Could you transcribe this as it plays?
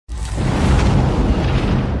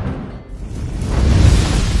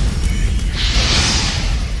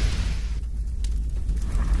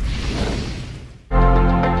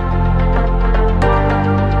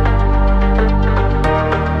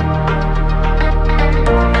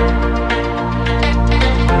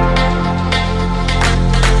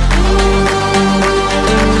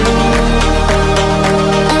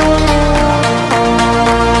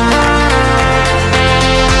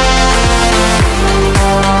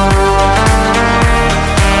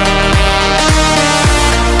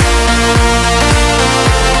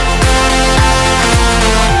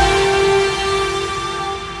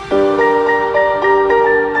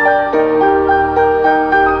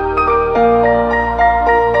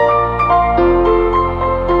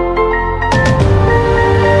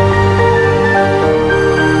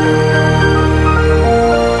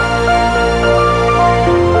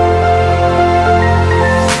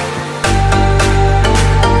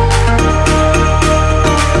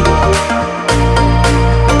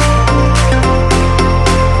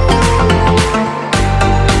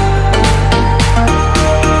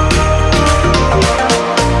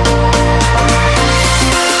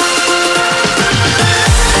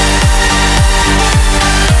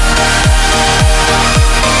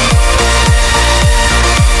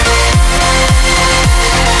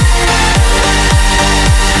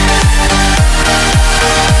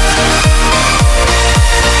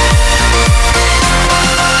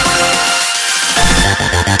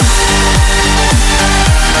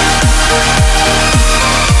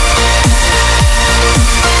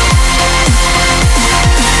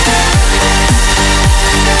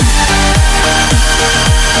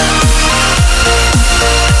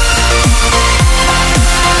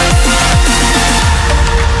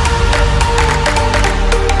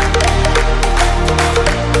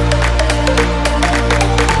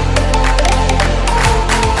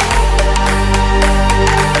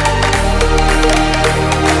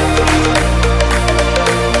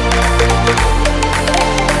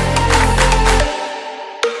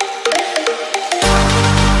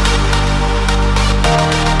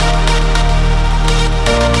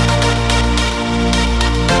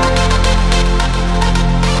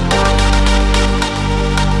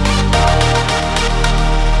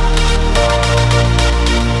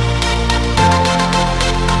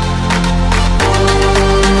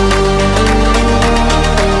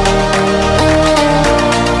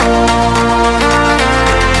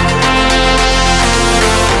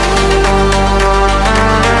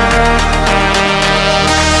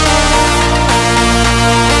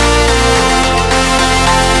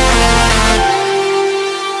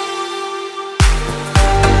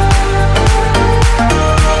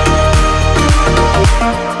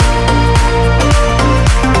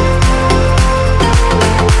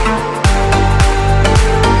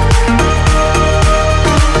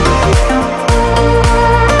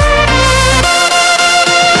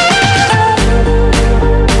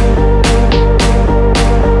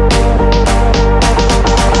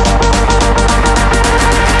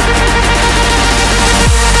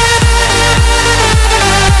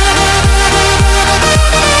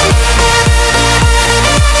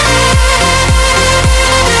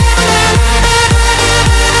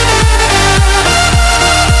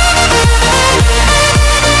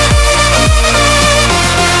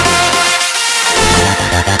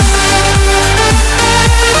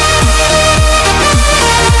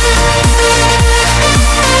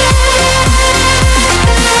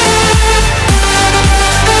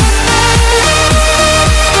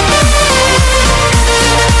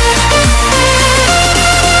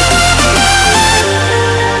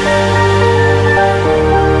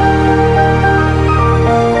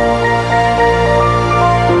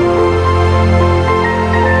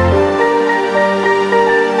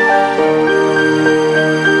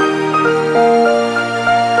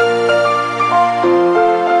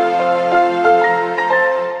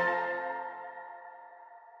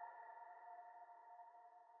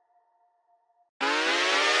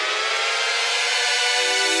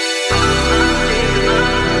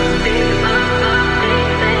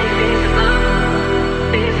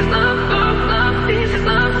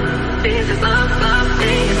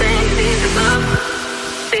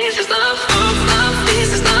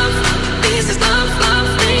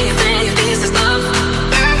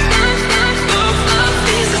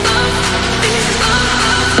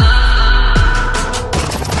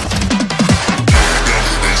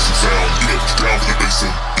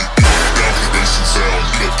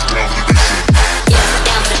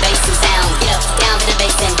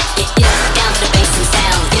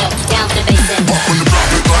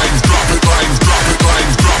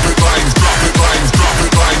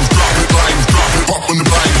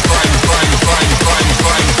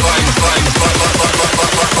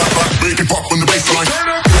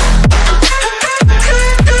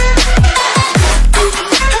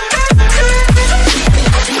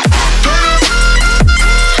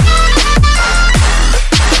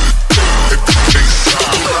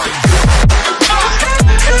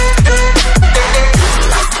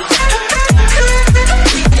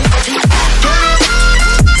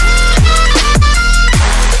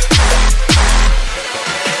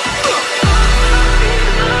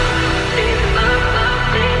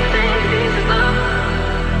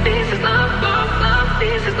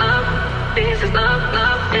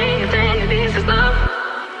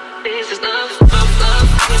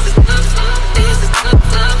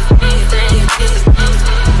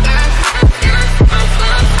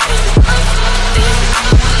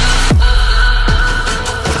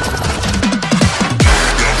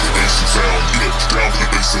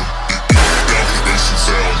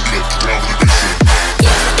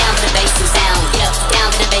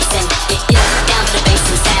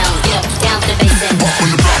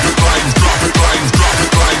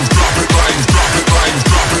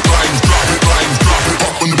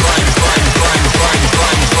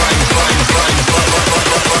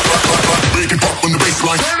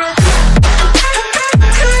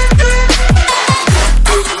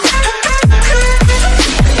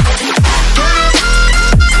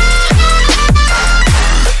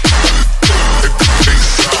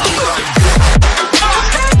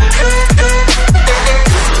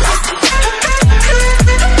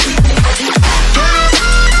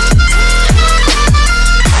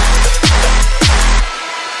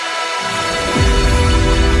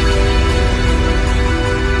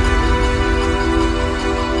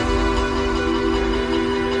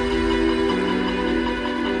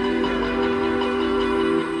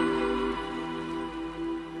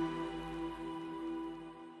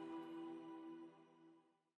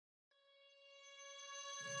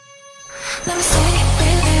Let me stay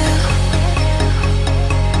with you.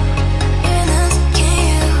 Even asking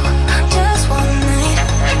you just one night.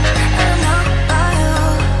 I don't know about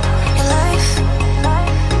your life,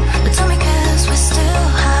 but tell me 'cause we still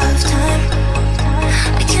have time.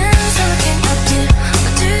 I can't say looking at you,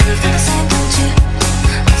 but do you feel the same, don't you?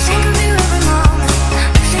 I think of you every moment.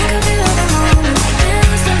 I think of you every moment. I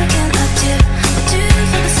can't stop looking at you, but do you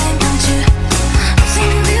feel the same, don't you? I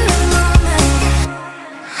think of you every moment.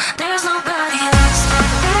 There's nobody else.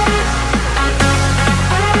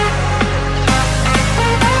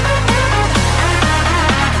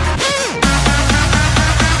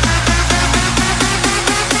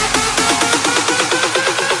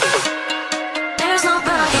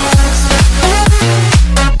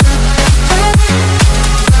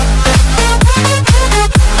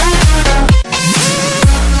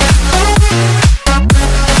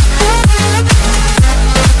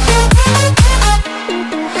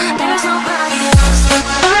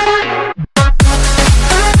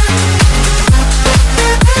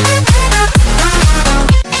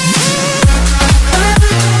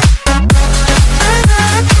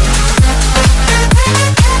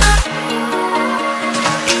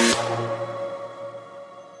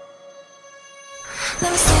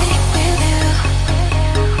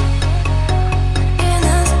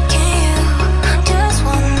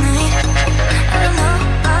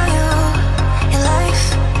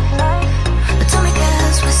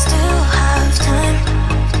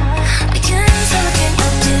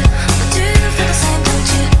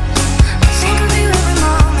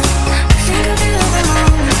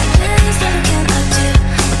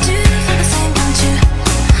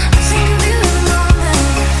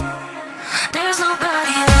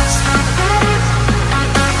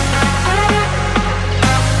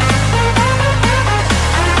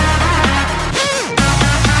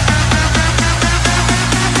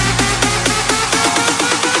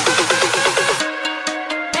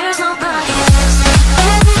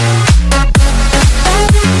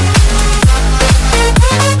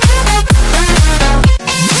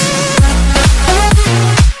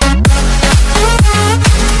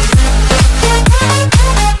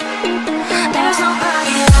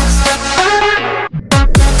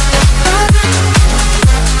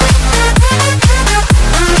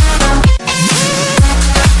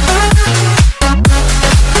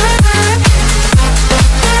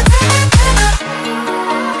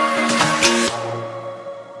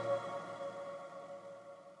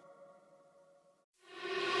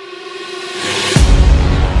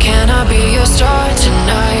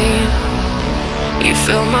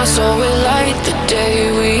 fill my soul with light the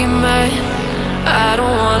day we met. I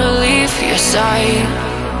don't wanna leave your side.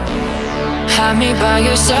 Have me by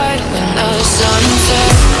your side when the sun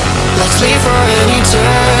sets. Let's leave for an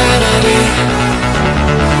eternity.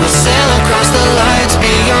 We'll sail across the lights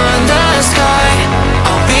beyond the sky.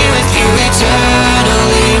 I'll be with you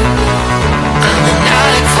eternally. I'm an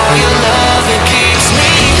addict for your love, it keeps me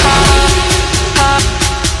high.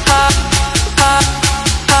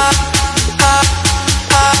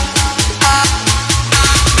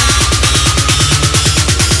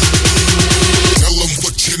 Tell them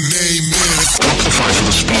what your name is. Amplify for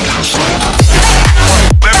the speed hustle.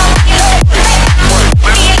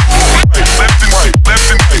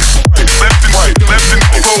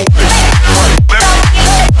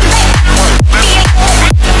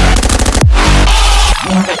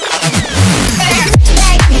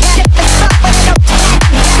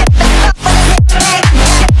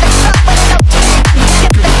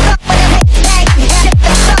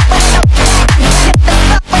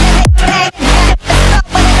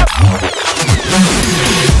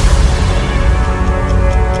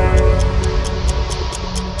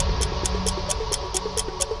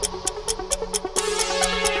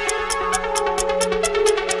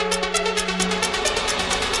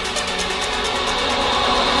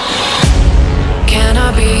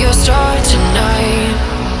 Star tonight,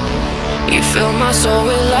 you fill my soul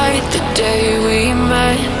with light the day we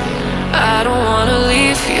met. I don't wanna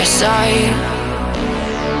leave your side.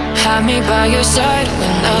 Have me by your side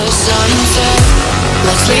when the sun sets.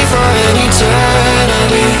 Let's leave for an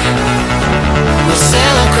eternity. We'll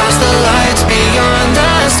sail across the lights beyond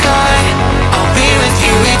the sky. I'll be with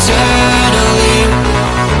you eternally.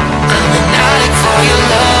 I'm an addict for your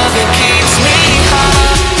love, it keeps me high.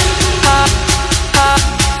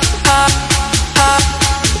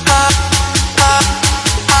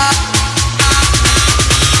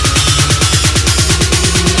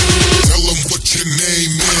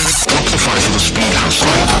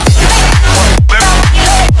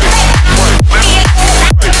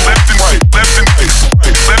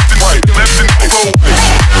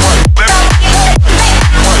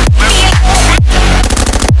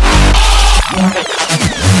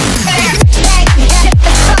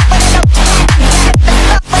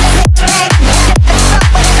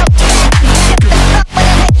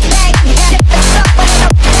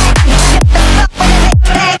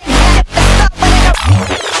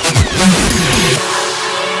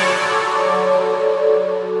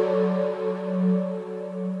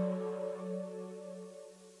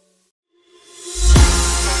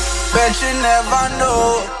 Bet you never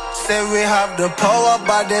know. Say we have the power,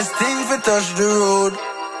 but there's things we touch the road.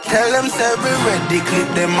 Tell them say we ready, clip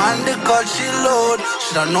them on the cut she load.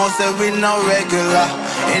 Shoulda know say we no regular,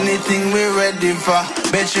 anything we ready for.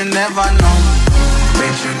 Bet you never know,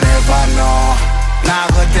 bet you never know. Nah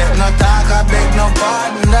go take no talk, I beg no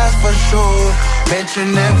pardon, that's for sure. Bet you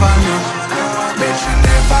never know, bet you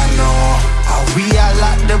never know. How we are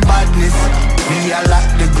like the badness, we are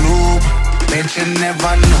like the globe. Bet you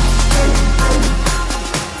never know,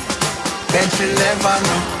 bet you never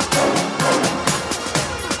know.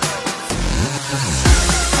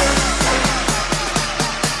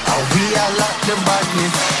 How we are like the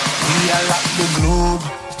badness, we are like the globe.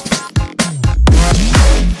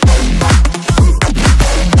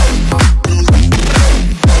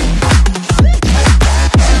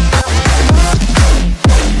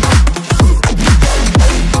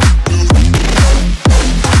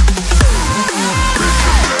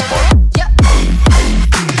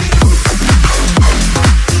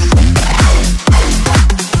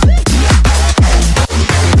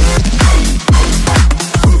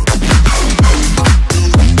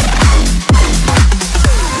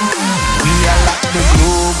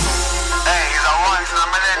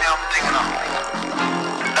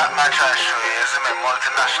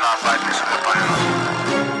 Multinational badness on the panel.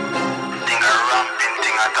 Thing a ramping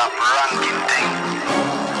thing, a top ranking thing.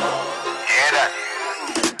 Hear that?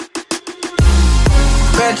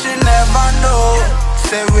 Bet you never know.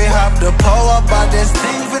 Say we have the power, but there's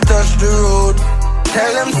things we touch the road.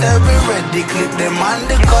 Tell them say we ready, clip them on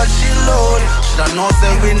the cut she load. Shoulda know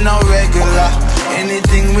say we no regular,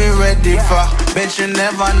 anything we ready for. Bet you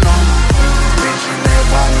never know, bet you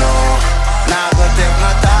never know. Nah go take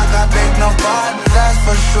no talk, I beg no pardon, that's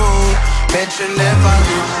for sure. Bet you never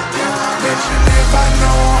know, bet you never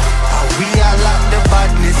know. How we are like the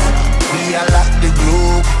badness, we are like the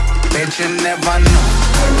globe. Bet you never know,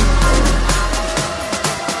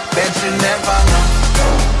 bet you never know.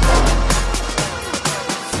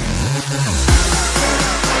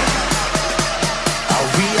 How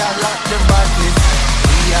we are like the badness,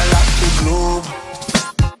 we are like the globe.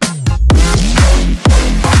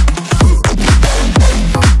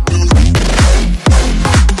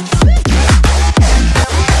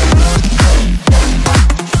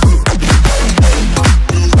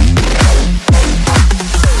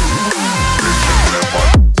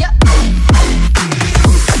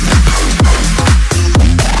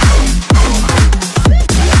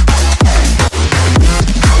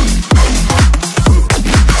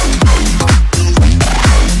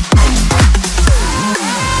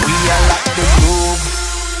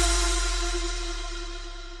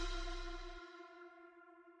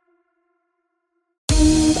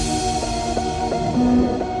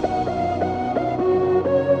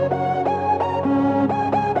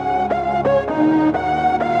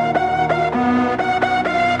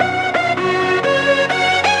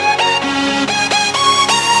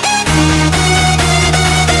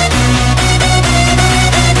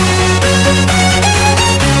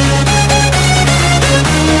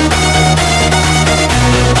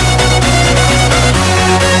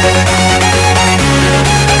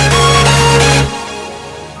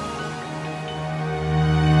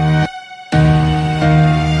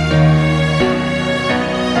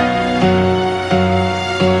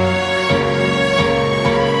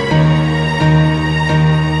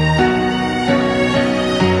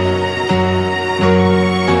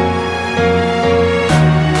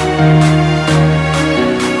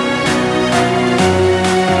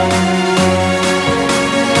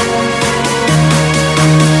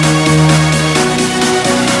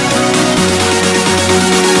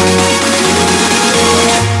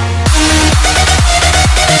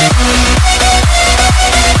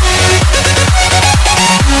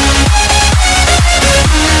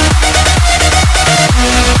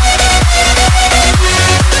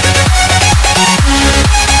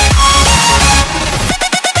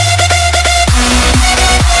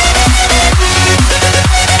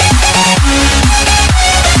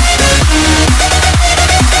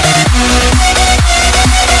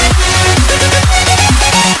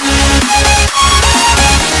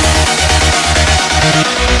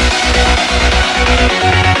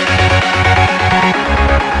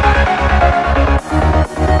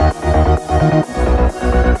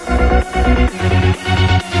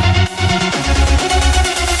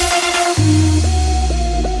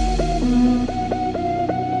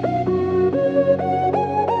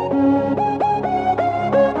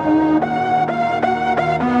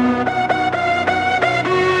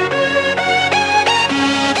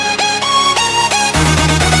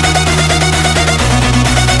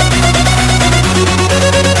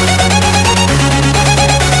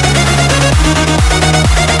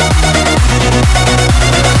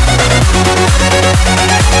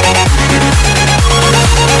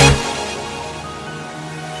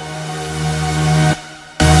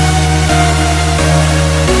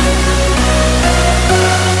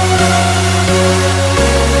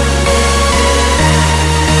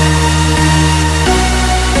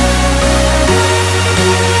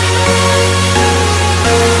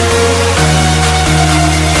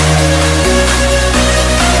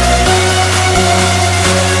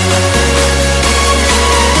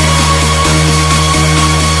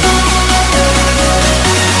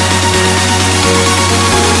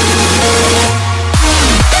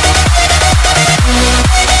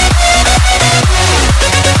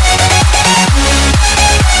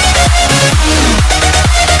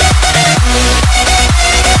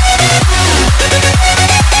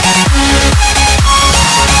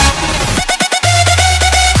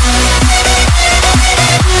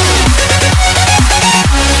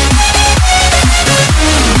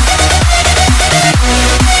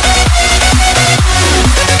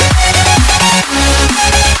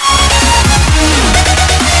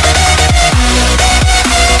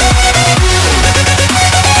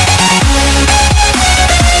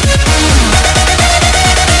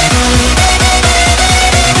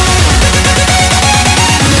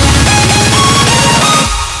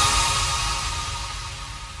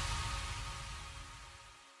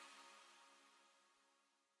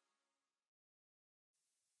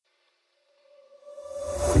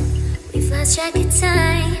 lost track of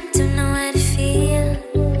time, don't know how to feel,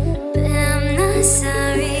 but I'm not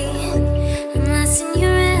sorry. I'm lost in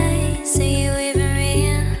your eyes, are you even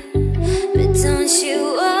real? But don't you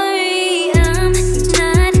worry, I'm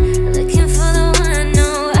not looking for the one. No,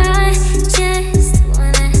 I just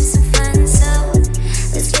wanna have some fun. So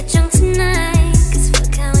let's get drunk tonight, 'cause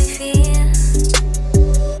fuck how we feel.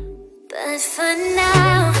 But for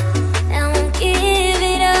now, I won't give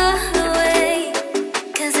it all away,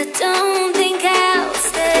 'cause I don't think I'll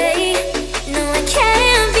stay. No, I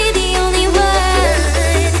can't be the only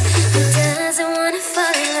one who doesn't wanna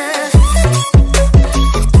fall in love.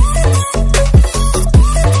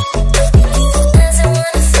 Doesn't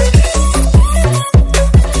wanna fall in love.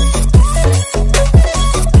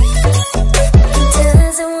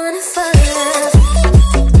 Doesn't wanna fall in love.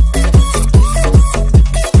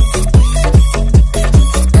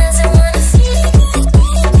 Doesn't wanna feel.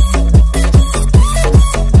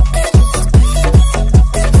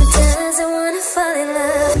 Doesn't wanna fall in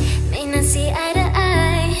love. May not see eye to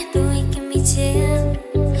eye, but we can be chill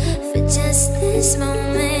for just this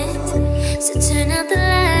moment. So turn out the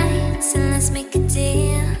lights and let's make a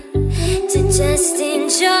deal to just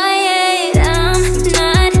enjoy it. I'm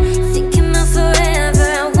not thinking about forever.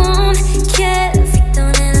 I won't care if we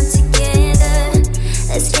don't end up together.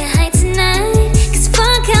 Let's get high tonight, 'cause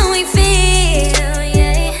fuck how we feel,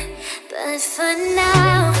 yeah. But for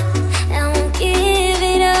now, I won't give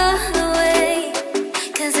it all away,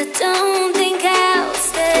 'cause I don't think I'll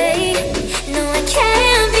stay. No, I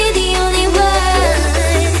can't be the only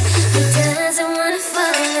one who doesn't wanna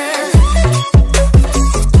fall in love.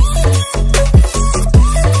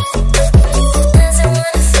 Doesn't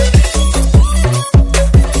wanna fall.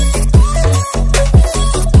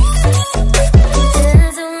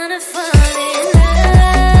 Doesn't wanna fall in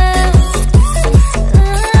love.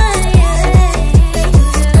 Oh, yeah.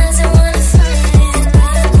 Doesn't wanna fall in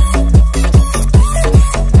love.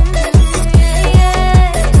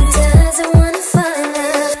 Doesn't wanna fall in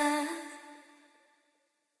love.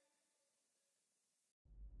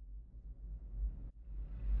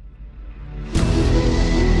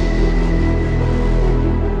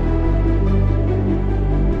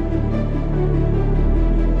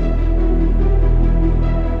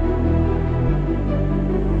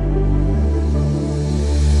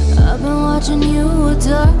 I've been watching you with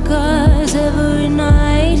dark eyes every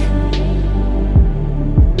night,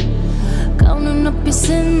 counting up your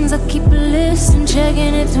sins. I keep a list and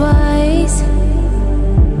checking it twice.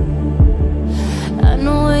 I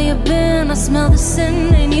know where you've been, I smell the sin,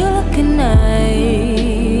 and you're looking nice.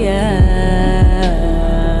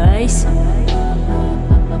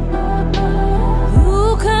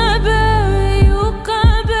 You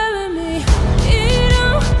can't bury me. You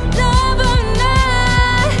don't love a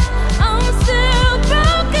night. I'm still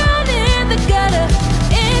broken in the gutter.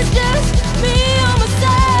 It's just me on my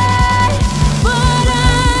side, but I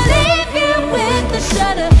leave you with the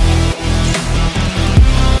shudder.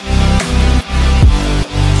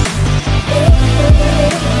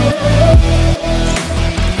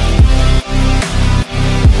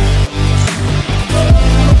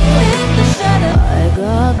 With the shudder. I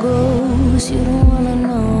got goals you don't wanna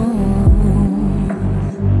know.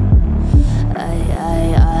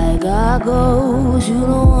 I got goals you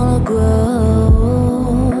don't wanna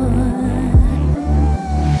grow.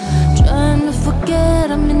 Trying to forget,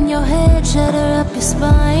 I'm in your head, shatter up your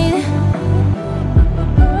spine.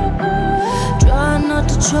 Try not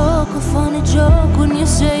to choke, a funny joke when you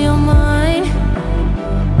say you're mine.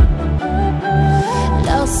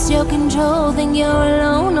 Lost your control, think you're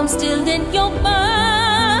alone, I'm still in your mind.